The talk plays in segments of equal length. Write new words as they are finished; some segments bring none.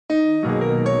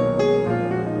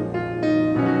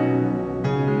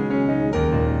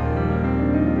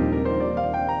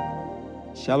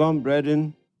Shalom,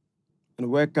 brethren,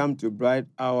 and welcome to Bride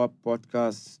Hour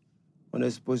podcast on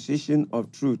exposition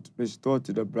of truth restored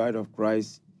to the bride of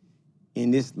Christ in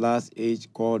this last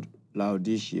age called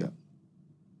Laodicea.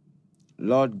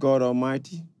 Lord God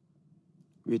Almighty,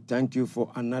 we thank you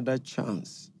for another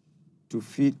chance to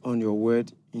feed on your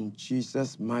word in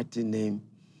Jesus' mighty name.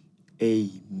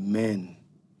 Amen.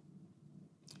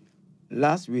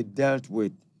 Last we dealt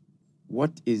with what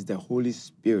is the Holy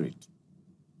Spirit.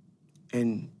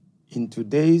 And in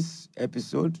today's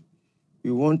episode,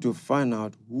 we want to find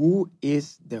out who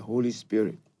is the Holy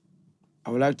Spirit. I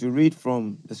would like to read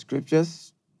from the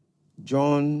scriptures,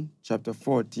 John chapter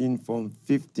 14, from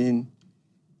 15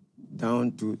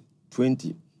 down to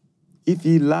 20. If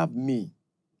ye love me,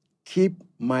 keep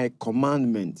my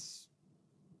commandments.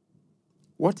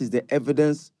 What is the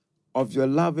evidence of your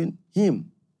loving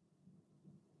him?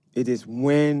 It is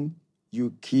when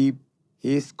you keep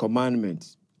his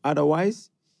commandments.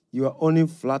 Otherwise, you are only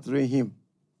flattering him.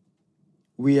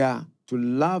 We are to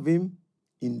love him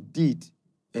in deed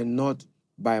and not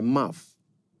by mouth.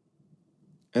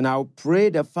 And I'll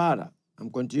pray the Father, I'm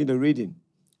continuing the reading,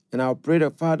 and I'll pray the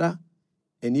Father,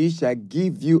 and he shall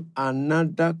give you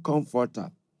another comforter,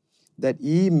 that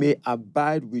he may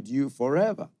abide with you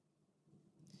forever.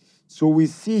 So we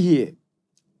see here,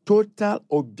 total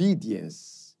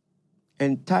obedience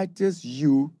entitles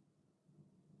you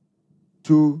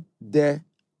to the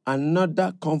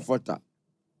another comforter,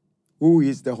 who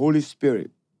is the Holy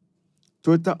Spirit.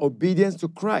 Total obedience to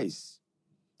Christ,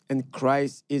 and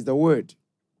Christ is the Word.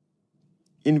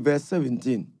 In verse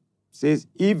 17, says,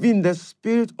 even the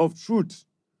Spirit of truth,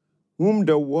 whom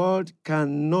the world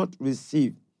cannot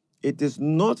receive. It is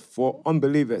not for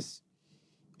unbelievers.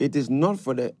 It is not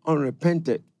for the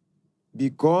unrepentant,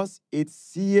 because it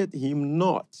seeth him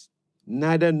not,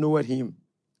 neither knoweth him.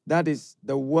 That is,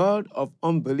 the world of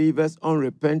unbelievers,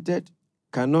 unrepentant,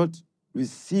 cannot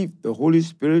receive the Holy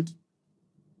Spirit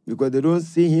because they don't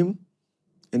see him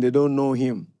and they don't know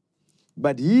him.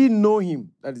 But ye know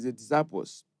him, that is the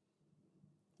disciples.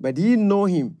 But ye know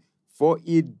him, for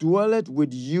he dwelleth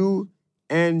with you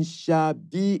and shall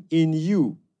be in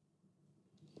you.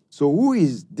 So who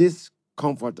is this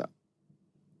comforter?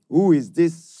 Who is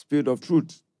this Spirit of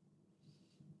truth?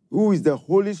 Who is the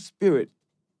Holy Spirit?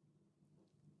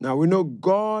 Now we know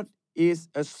God is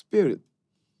a spirit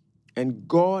and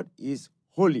God is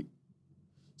holy.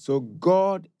 So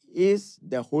God is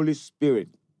the Holy Spirit.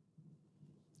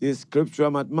 This is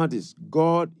scriptural mathematics.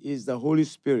 God is the Holy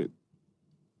Spirit.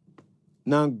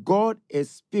 Now God, a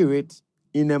spirit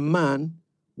in a man,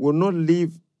 will not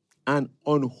live an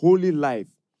unholy life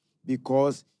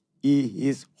because he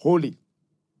is holy.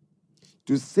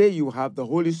 To say you have the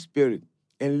Holy Spirit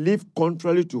and live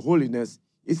contrary to holiness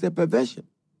is a perversion.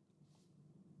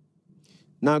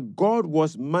 Now, God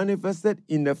was manifested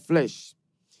in the flesh,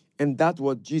 and that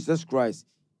was Jesus Christ,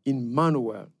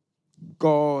 Emmanuel,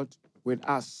 God with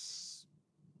us.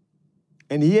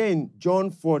 And here in John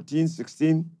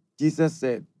 14:16, Jesus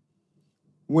said,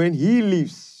 when he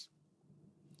leaves,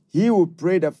 he will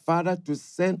pray the Father to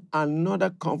send another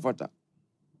comforter.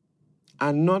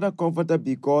 Another comforter,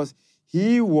 because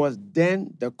he was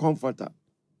then the comforter.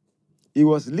 He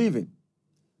was leaving.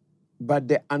 But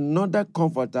the another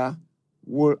comforter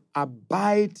will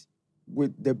abide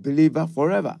with the believer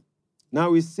forever.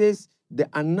 Now it says the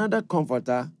another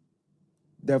comforter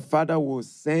the Father will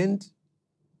send.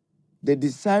 The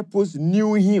disciples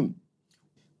knew him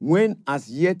when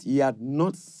as yet he had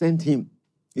not sent him.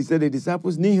 He said the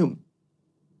disciples knew him.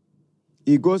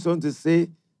 He goes on to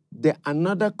say, the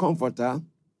another comforter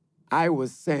I will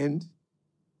send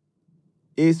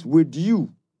is with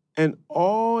you. And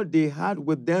all they had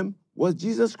with them was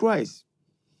Jesus Christ.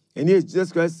 And here's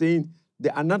Jesus Christ saying,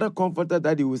 the another comforter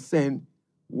that he will send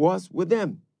was with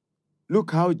them.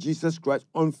 Look how Jesus Christ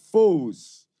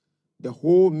unfolds the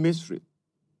whole mystery.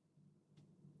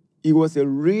 He was a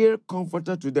real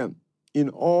comforter to them in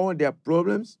all their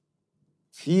problems,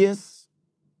 fears,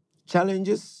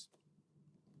 challenges,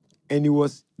 and he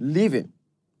was living.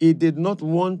 He did not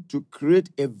want to create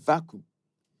a vacuum.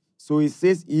 So he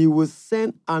says he will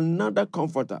send another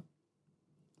comforter.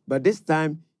 But this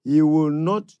time, he will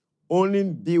not only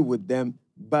be with them,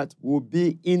 but will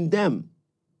be in them.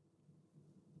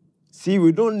 See,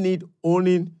 we don't need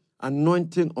only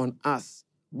anointing on us.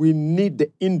 We need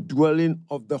the indwelling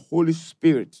of the Holy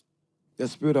Spirit, the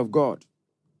Spirit of God.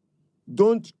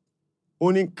 Don't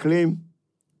only claim,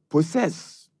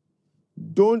 possess.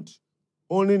 Don't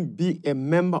only be a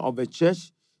member of a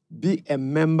church, be a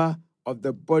member of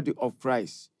the body of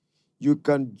Christ. You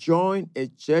can join a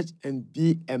church and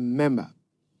be a member.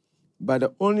 But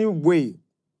the only way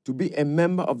to be a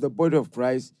member of the body of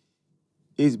Christ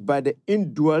is by the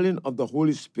indwelling of the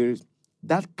Holy Spirit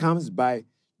that comes by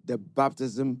the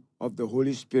baptism of the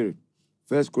Holy Spirit.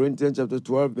 1 Corinthians chapter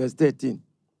 12, verse 13.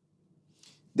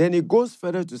 Then he goes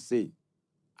further to say,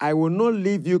 I will not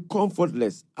leave you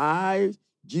comfortless. I,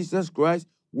 Jesus Christ,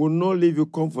 will not leave you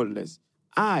comfortless.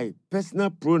 I, personal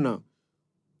pronoun,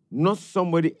 not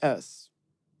somebody else,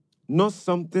 not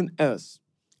something else.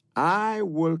 I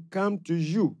will come to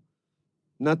you.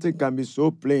 Nothing can be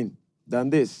so plain than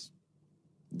this.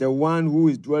 The one who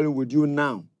is dwelling with you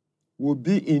now will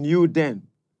be in you then.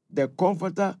 The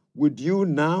Comforter with you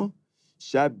now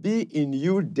shall be in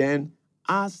you then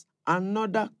as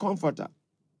another Comforter.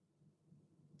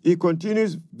 He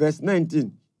continues, verse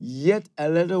 19, yet a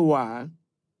little while,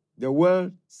 the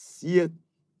world seeth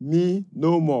me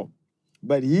no more.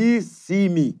 But ye see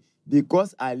me,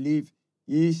 because I live,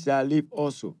 ye shall live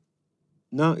also.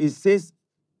 Now it says,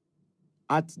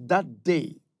 at that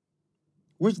day,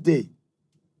 which day?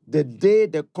 The day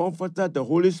the Comforter, the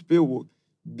Holy Spirit, will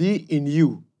be in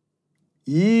you.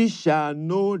 Ye shall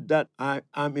know that I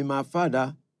am in my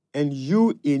Father, and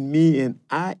you in me, and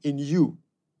I in you.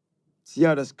 See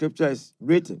how the scripture is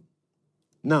written.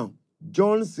 Now,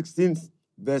 John 16,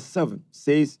 verse 7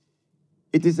 says,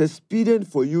 it is expedient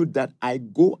for you that I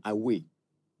go away.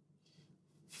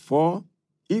 For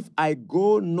if I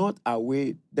go not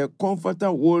away, the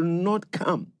Comforter will not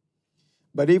come.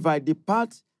 But if I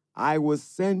depart, I will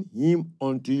send him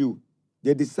unto you.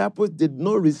 The disciples did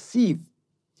not receive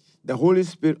the Holy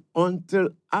Spirit until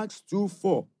Acts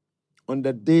 2:4 on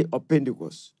the day of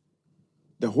Pentecost.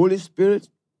 The Holy Spirit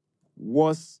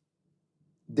was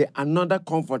the another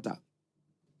Comforter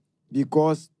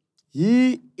because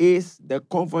he is the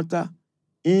Comforter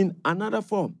in another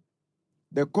form.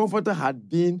 The Comforter had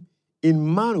been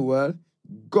Emmanuel,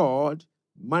 God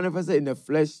manifested in the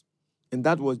flesh, and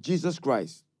that was Jesus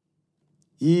Christ.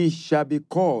 He shall be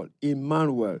called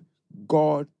Emmanuel,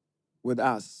 God with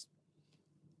us.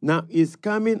 Now he's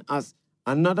coming as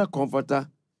another Comforter,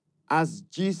 as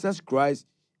Jesus Christ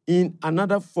in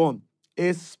another form,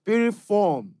 a spirit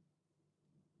form,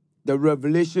 the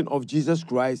revelation of Jesus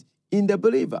Christ in the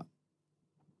believer.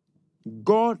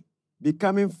 God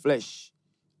becoming flesh,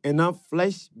 and now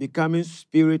flesh becoming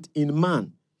spirit in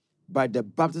man by the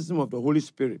baptism of the Holy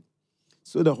Spirit.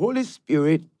 So the Holy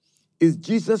Spirit is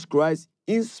Jesus Christ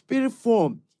in spirit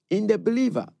form in the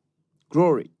believer.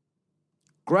 Glory.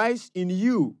 Christ in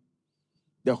you,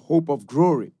 the hope of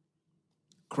glory.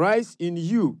 Christ in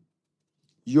you,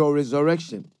 your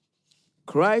resurrection.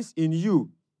 Christ in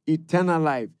you, eternal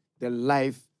life, the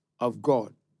life of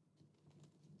God.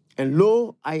 And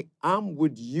lo, I am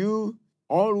with you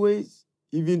always,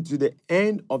 even to the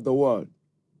end of the world.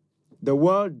 The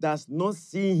world does not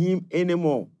see him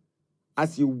anymore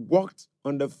as he walked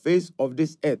on the face of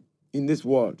this earth in this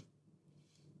world.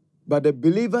 But the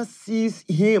believer sees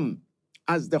him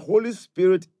as the Holy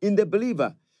Spirit in the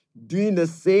believer, doing the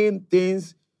same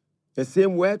things, the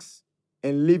same works,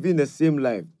 and living the same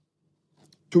life.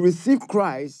 To receive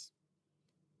Christ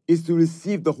is to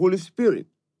receive the Holy Spirit.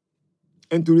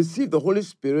 And to receive the Holy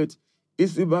Spirit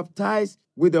is to be baptized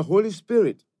with the Holy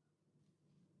Spirit.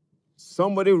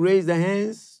 Somebody raise their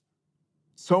hands.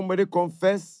 Somebody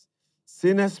confess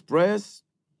sinners' prayers.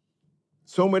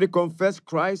 Somebody confessed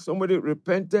Christ. Somebody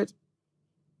repented,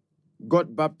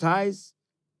 got baptized.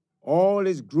 All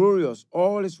is glorious.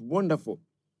 All is wonderful.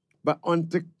 But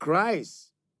until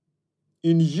Christ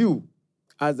in you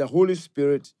as the Holy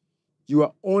Spirit, you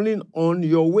are only on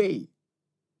your way.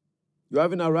 You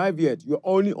haven't arrived yet. You're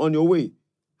only on your way.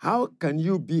 How can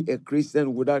you be a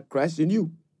Christian without Christ in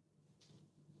you?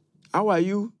 How are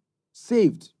you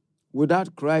saved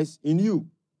without Christ in you?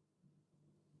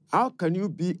 How can you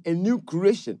be a new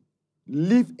creation,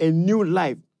 live a new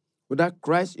life without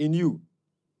Christ in you?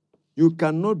 You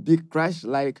cannot be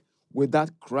Christ-like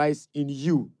without Christ in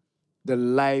you, the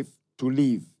life to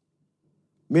live.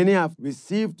 Many have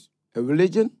received a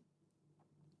religion.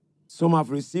 Some have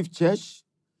received church.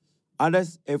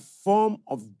 Others a form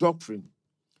of doctrine.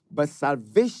 But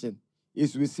salvation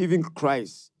is receiving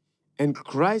Christ. And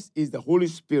Christ is the Holy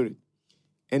Spirit.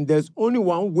 And there's only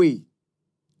one way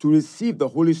to receive the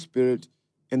Holy Spirit,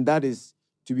 and that is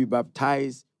to be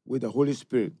baptized with the Holy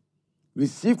Spirit.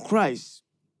 Receive Christ,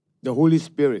 the Holy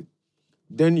Spirit.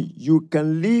 Then you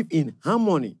can live in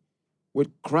harmony with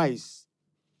Christ,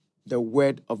 the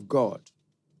Word of God.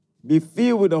 Be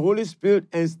filled with the Holy Spirit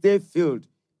and stay filled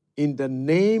in the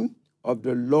name of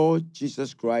the Lord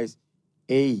Jesus Christ.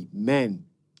 Amen.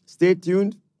 Stay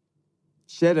tuned.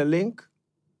 Share the link.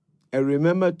 And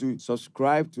remember to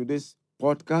subscribe to this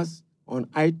podcast on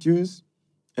iTunes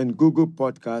and Google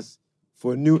Podcasts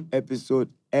for new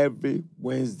episode every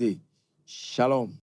Wednesday. Shalom.